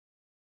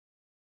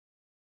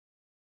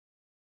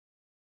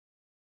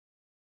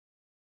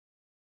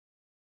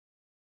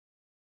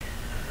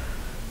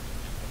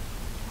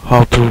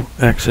how to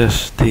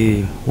access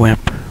the WAMP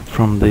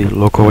from the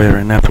local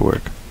area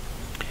network.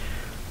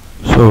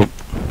 So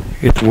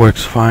it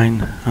works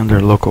fine under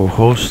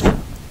localhost,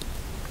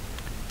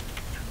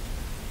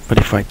 but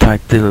if I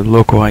type the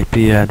local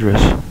IP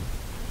address,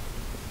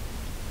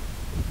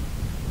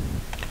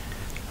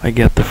 I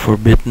get the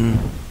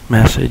forbidden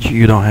message: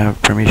 you don't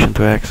have permission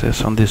to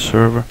access on this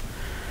server.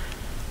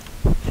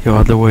 The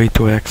other way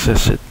to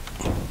access it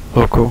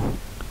local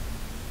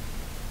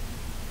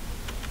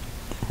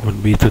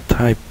would be to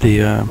type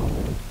the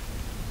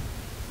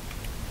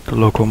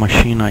local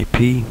machine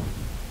IP,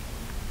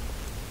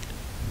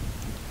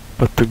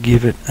 but to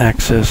give it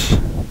access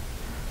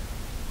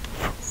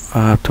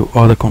to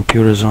other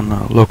computers on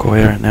the local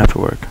area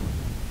network,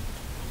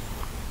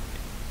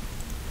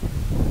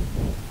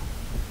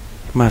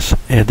 you must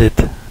edit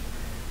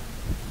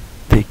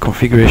the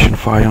configuration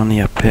file on the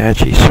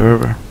Apache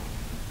server.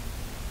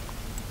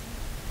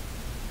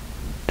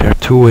 There are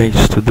two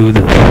ways to do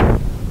this.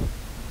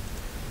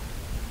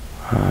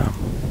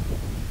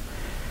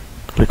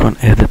 Click on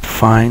Edit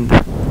Find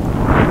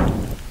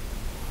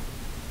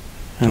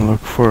and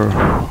look for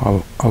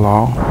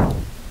Allow.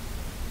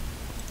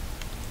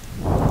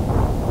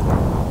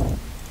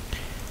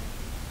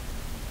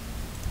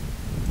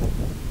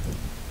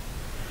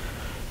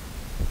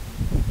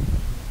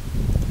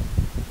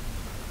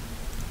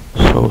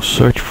 So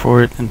search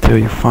for it until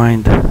you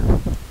find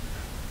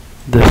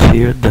this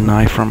here,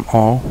 Deny from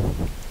All.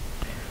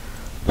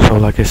 So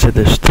like I said,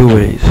 there's two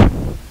ways.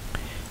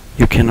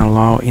 You can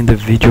allow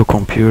individual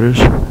computers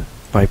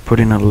by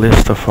putting a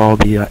list of all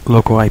the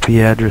local IP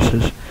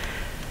addresses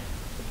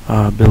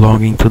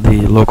belonging to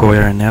the local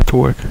area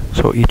network,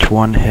 so each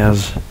one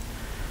has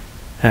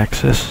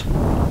access.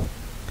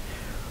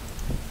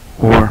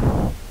 Or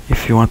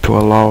if you want to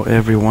allow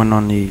everyone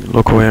on the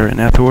local area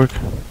network,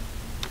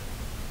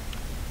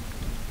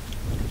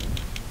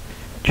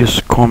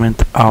 just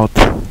comment out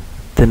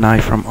Deny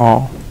from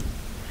All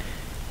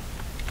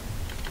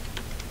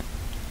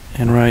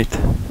and write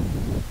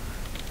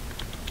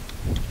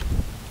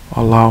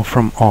Allow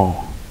from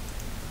All.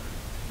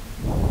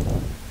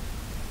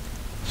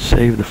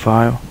 Save the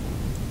file.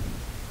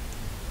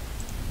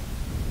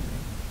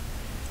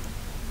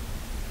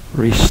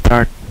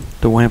 Restart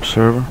the WAMP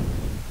server.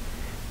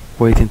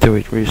 Wait until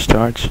it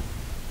restarts.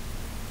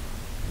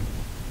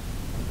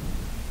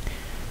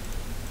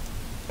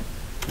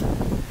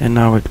 And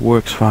now it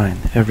works fine.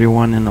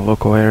 Everyone in the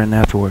local area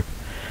network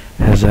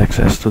has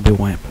access to the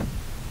WAMP.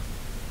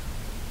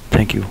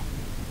 Thank you.